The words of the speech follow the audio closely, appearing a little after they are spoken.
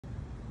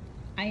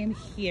I am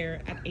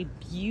here at a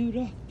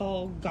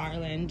beautiful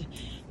Garland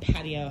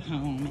patio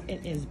home.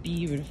 It is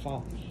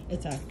beautiful.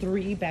 It's a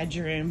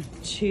 3-bedroom,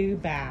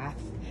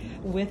 2-bath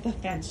with a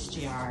fenced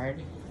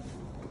yard.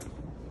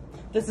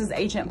 This is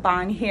Agent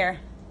Bond here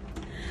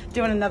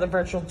doing another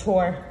virtual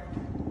tour.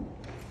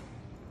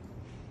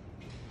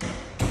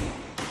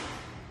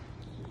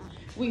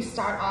 We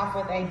start off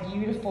with a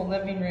beautiful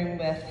living room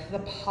with the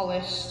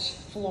polished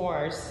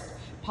floors,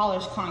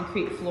 polished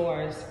concrete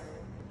floors.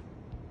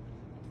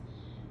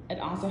 It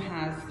also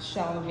has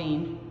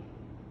shelving,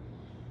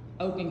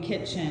 open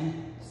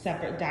kitchen,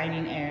 separate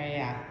dining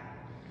area.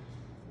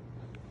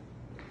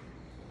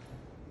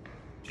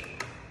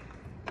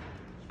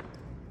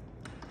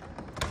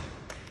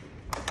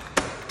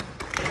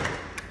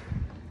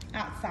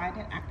 Outside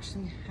it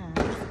actually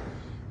has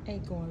a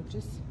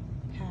gorgeous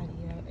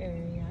patio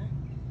area.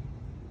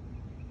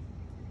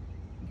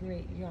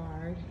 Great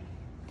yard.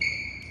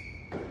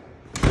 Let's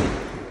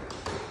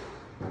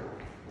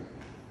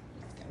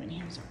go in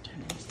here and start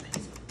turning this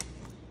place.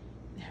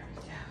 There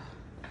we go.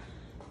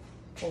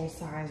 Full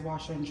size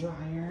washer and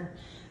dryer.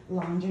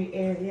 Laundry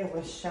area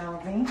with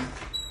shelving.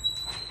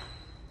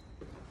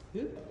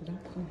 Ooh,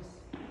 that's nice.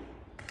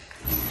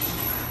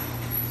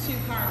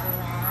 2-car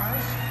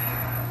garage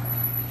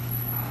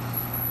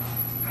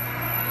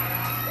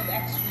with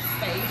extra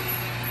space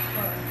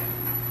for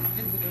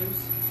visitors.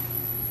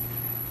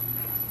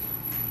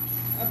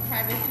 A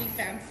privacy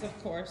fence,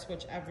 of course,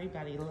 which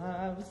everybody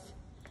loves.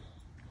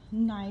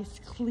 Nice,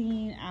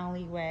 clean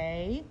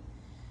alleyway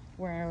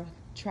where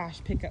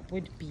trash pickup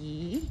would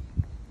be.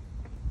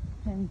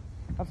 And,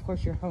 of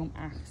course, your home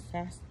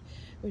access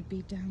would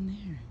be down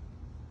there.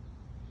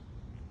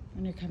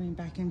 When you're coming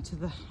back into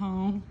the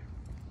home,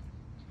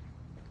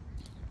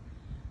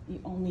 you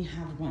only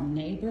have one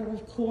neighbor,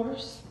 of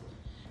course,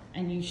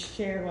 and you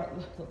share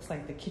what looks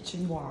like the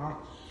kitchen wall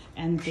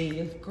and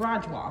the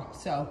garage wall.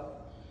 So,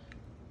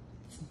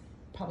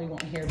 probably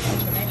won't hear much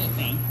of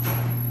anything.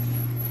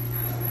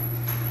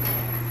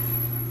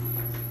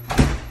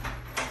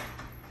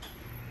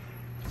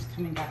 Just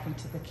coming back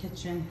into the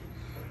kitchen.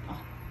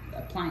 The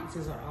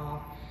appliances are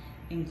all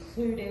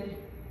included.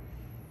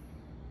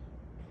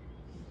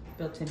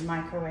 Built-in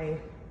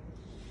microwave.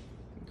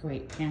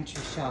 Great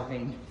pantry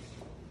shelving.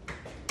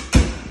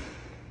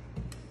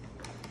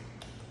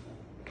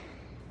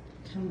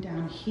 Come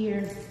down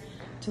here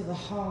to the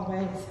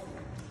hallways.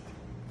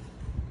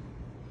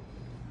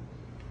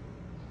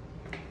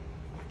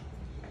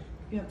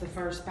 You have the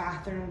first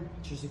bathroom,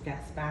 which is a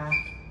guest bath.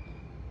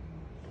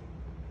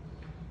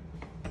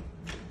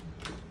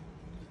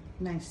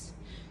 Nice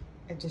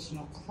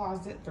additional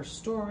closet for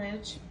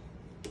storage.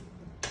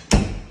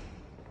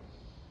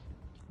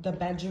 The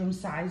bedroom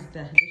size,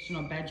 the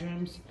additional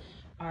bedrooms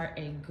are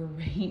a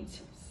great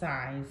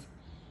size.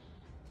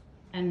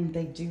 And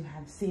they do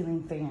have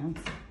ceiling fans.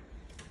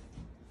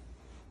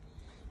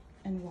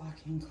 And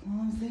walk-in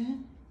closet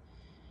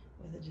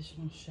with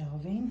additional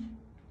shelving.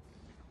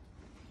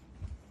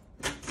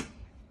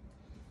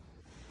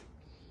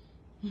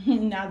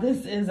 Now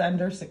this is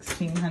under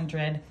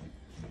 $1,600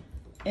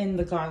 in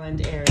the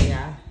Garland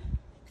area,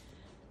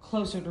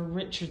 closer to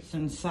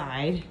Richardson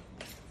side.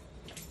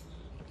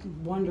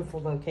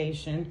 Wonderful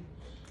location.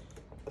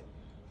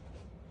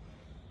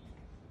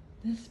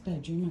 This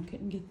bedroom, I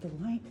couldn't get the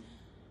light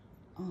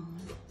on.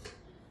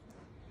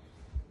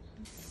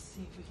 Let's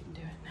see if we can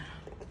do it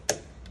now.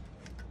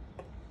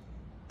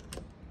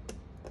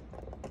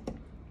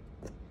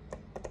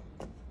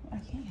 I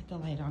can't get the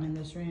light on in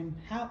this room.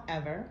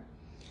 However,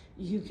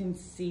 you can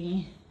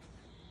see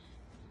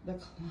the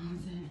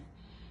closet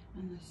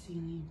and the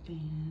ceiling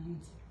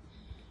fans,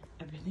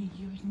 everything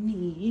you would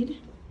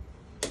need.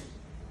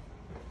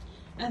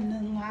 And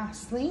then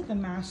lastly, the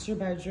master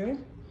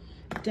bedroom,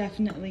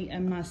 definitely a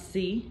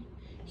must-see.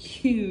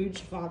 Huge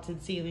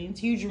vaulted ceilings,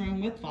 huge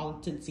room with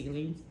vaulted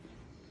ceilings.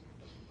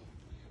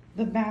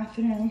 The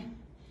bathroom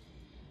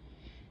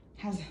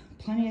has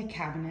plenty of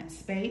cabinet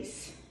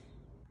space.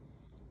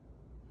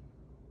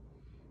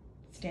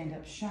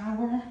 Stand-up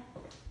shower.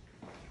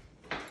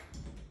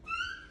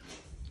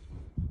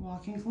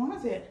 Walk-in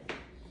closet.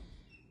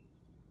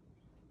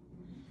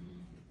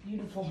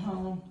 Beautiful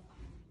home.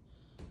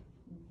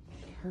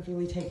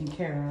 Perfectly taken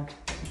care of.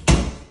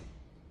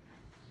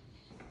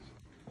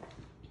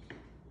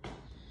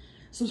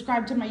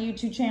 Subscribe to my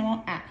YouTube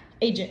channel at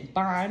Agent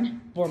Bond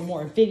for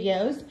more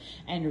videos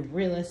and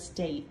real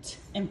estate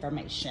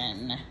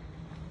information.